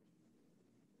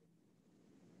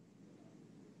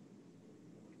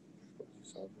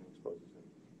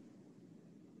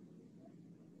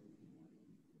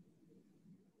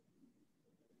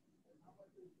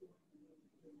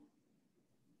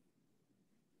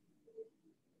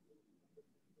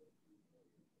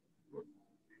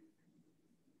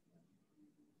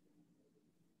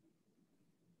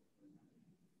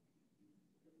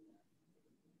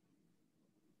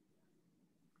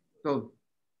 So,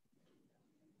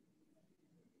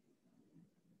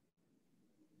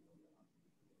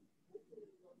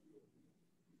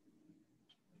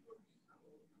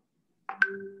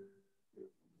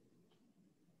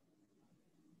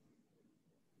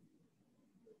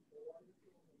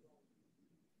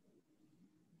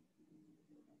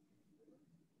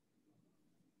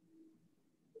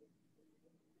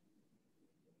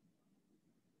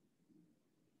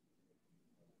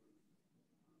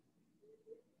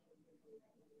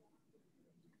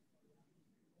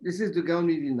 This is the Gaon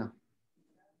Vilna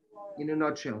in a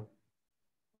nutshell.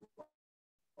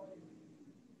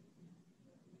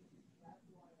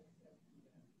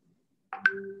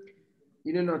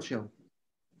 In a nutshell.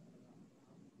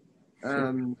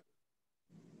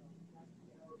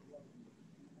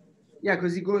 Yeah,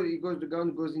 because the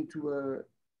Gaon goes into a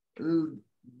little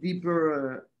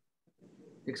deeper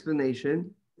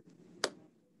explanation.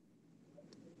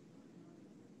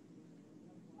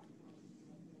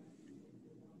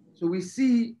 So we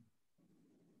see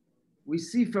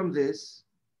from this,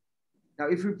 now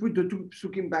if we put the two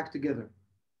psukim back together,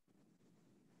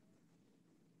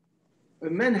 a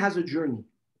man has a journey.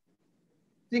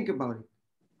 Think about it.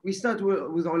 We start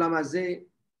with Olam Hazeh,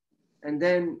 and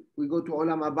then we go to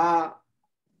Olam Haba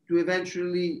to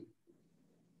eventually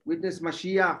witness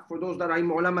Mashiach. For those that are in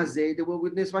Olam Hazeh, they will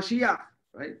witness Mashiach,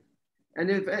 right? And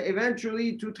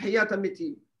eventually to Tchiyat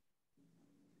HaMetim.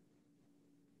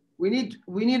 We need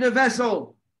a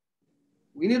vessel.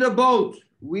 We need a boat.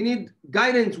 We need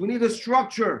guidance. We need a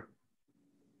structure.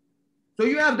 So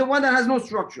you have the one that has no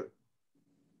structure.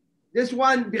 This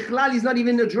one, Bichlal, is not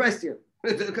even addressed here.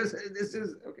 Because this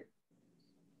is, okay.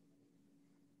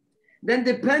 Then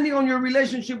depending on your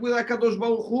relationship with HaKadosh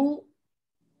Baruch Hu,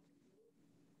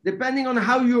 depending on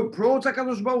how you approach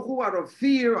HaKadosh Baruch Hu, out of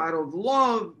fear, out of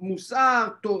love,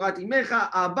 Musar, Torat Imecha,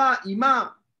 Abba,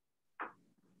 Ima,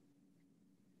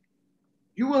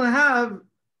 you will have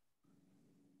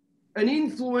an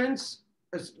influence,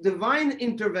 a divine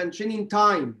intervention in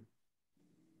time.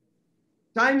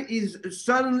 Time is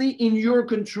suddenly in your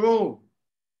control.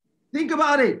 Think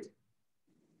about it.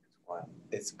 Wow,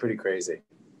 it's pretty crazy.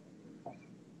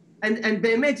 And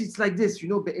Be'emet, it's like this,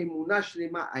 Be'emunah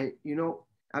Shlema, I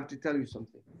have to tell you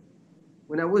something.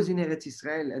 When I was in Eretz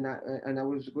Israel and I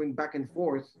was going back and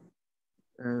forth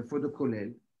for the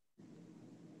Kollel,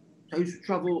 I used to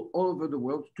travel all over the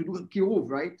world to do kiruv,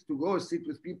 right? To go sit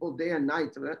with people day and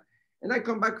night, and I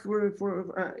come back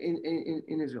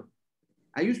in Israel.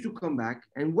 I used to come back,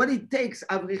 and what it takes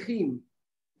Avrechim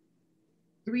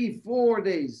 3-4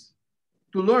 days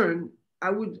to learn, I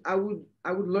would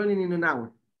learn it in an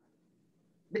hour.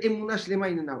 The emunah shlema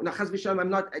in an hour. Now, chas v'shalom, I'm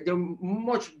not. They're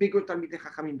much bigger talmidei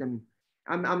chachamim than me.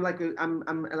 I'm like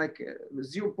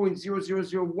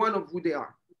 0.0001 of who they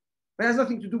are. But it has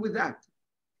nothing to do with that.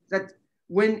 That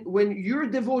when you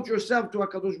devote yourself to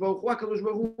HaKadosh Baruch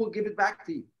Hu will give it back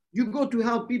to you. You go to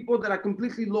help people that are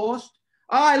completely lost.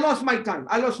 I lost my time.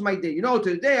 I lost my day.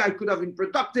 Today I could have been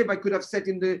productive. I could have sat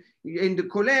in the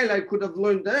kollel. I could have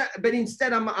learned that. But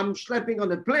instead, I'm schlepping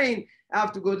on a plane. I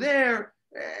have to go there.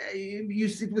 You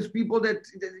sit with people that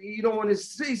you don't want to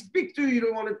speak to. You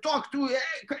don't want to talk to.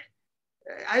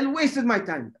 I wasted my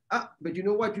time. But you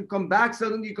know what? You come back.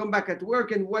 Suddenly you come back at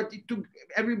work, and what it took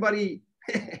everybody.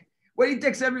 What it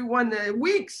takes everyone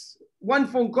weeks. One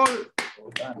phone call.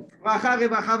 That's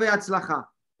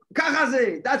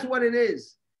what it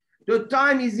is. The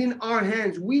time is in our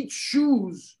hands. We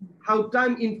choose how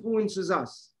time influences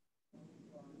us.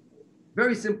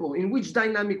 Very simple. In which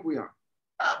dynamic we are.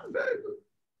 Very good.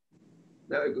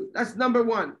 Very good. That's number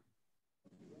one.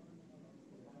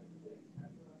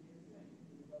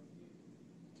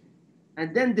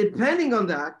 And then depending on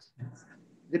that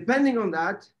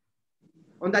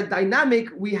dynamic,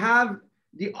 we have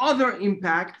the other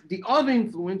impact, the other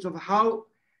influence of how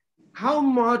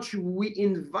much we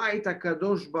invite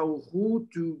HaKadosh Baruch Hu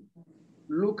to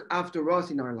look after us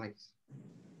in our lives.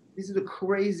 This is the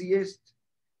craziest,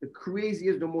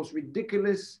 the most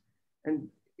ridiculous, and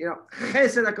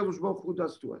chesed HaKadosh Baruch Hu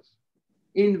does to us.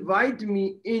 Invite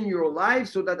me in your life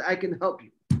so that I can help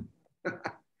you.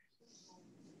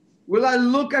 Will I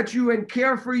look at you and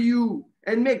care for you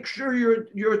and make sure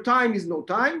your time is no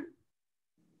time?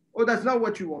 Or that's not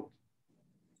what you want?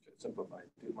 Simplify.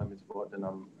 Do my mitzvot and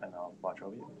I'll watch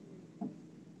over you.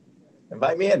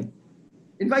 Invite me in.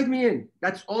 Invite me in.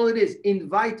 That's all it is.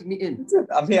 Invite me in.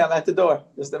 I'm here. I'm at the door.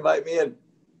 Just invite me in.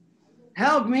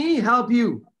 Help me, help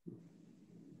you.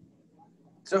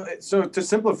 So to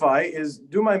simplify is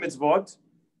do my mitzvot,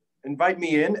 invite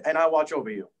me in, and I'll watch over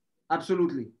you.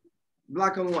 Absolutely.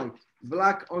 Black on white.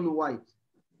 Black on white.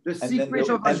 The And secret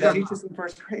of Teach us in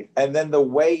first grade. And then the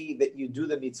way that you do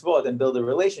the mitzvot and build a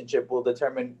relationship will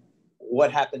determine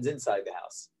what happens inside the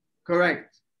house.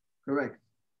 Correct.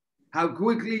 How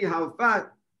quickly, how fast,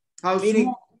 how Meaning,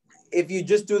 smooth. if you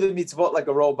just do the mitzvot like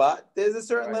a robot, there's a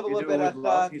certain level of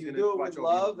beracha. You You do it with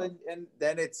love, and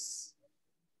then it's...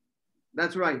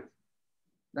 That's right.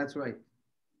 This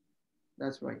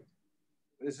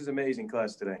is amazing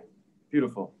class today.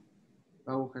 Beautiful.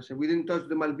 Baruch Hashem. We didn't touch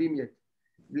the Malbim yet.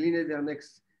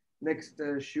 Next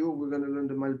shiur, we're going to learn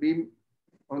the Malbim.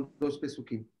 on those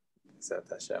pesukim.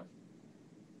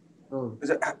 Oh.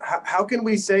 How can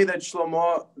we say that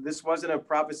Shlomo, this wasn't a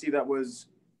prophecy that was...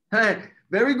 Hey,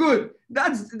 very good.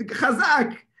 That's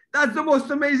chazak. That's the most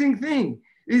amazing thing,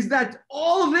 is that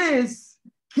all this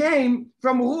came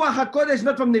from Ruach HaKodesh,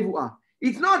 not from Nevuah.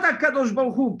 It's not that Kadosh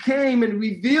Baruch Hu came and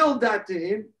revealed that to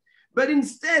him, but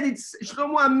instead it's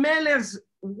Shlomo HaMelech's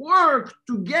work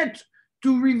to get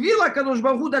to reveal Kadosh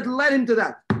Baruch Hu that led him to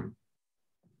that.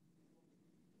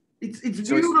 It's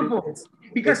So beautiful.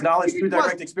 Because it's knowledge through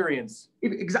direct experience.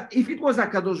 If it was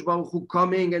Kadosh Baruch Hu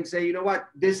coming and say, you know what,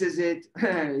 this is it.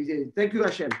 Thank you,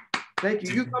 Hashem. Thank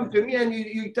you. You come to me and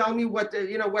you tell me what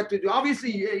what to do.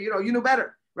 Obviously, you know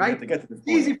better, right? It's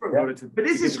easy for me. But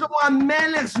this is Shlomo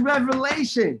HaMelech's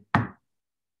revelation.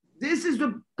 This is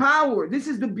the power. This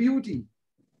is the beauty.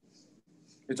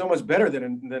 It's almost better than a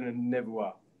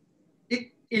nevuah.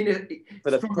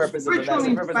 For the purpose of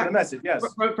the message. Yes.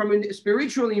 From a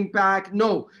spiritual impact,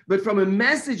 no. But from a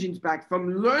message impact,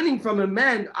 from learning from a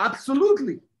man,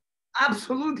 absolutely.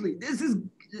 Absolutely. This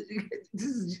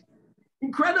is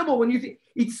incredible when you think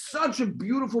it's such a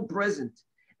beautiful present,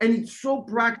 and it's so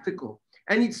practical,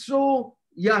 and it's so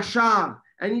yashar,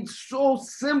 and it's so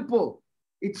simple.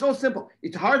 It's so simple.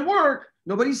 It's hard work,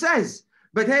 nobody says.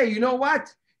 But hey, you know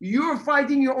what? You're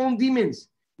fighting your own demons.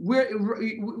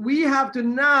 We have to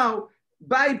now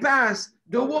bypass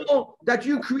the wall that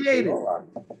you created.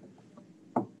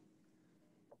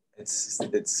 It's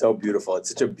so beautiful. It's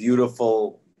such a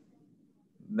beautiful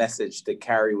message to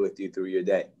carry with you through your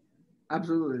day.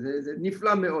 Absolutely.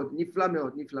 Nifla meod, nifla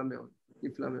meod, nifla meod,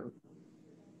 nifla meod.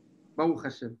 Baruch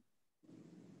Hashem.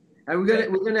 And we're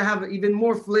gonna have even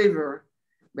more flavor,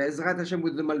 Be'ezrat Hashem,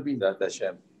 with the Malbim. Be'ezrat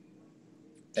Hashem.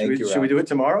 Thank you. Should we do it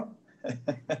tomorrow?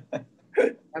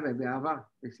 If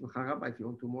you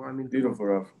want tomorrow, I mean, beautiful,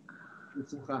 Rav.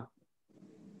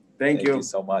 Thank Thank you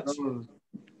so much.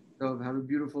 Have a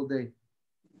beautiful day.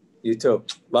 You too.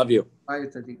 Love you. Bye,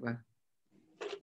 Tzadik. Bye.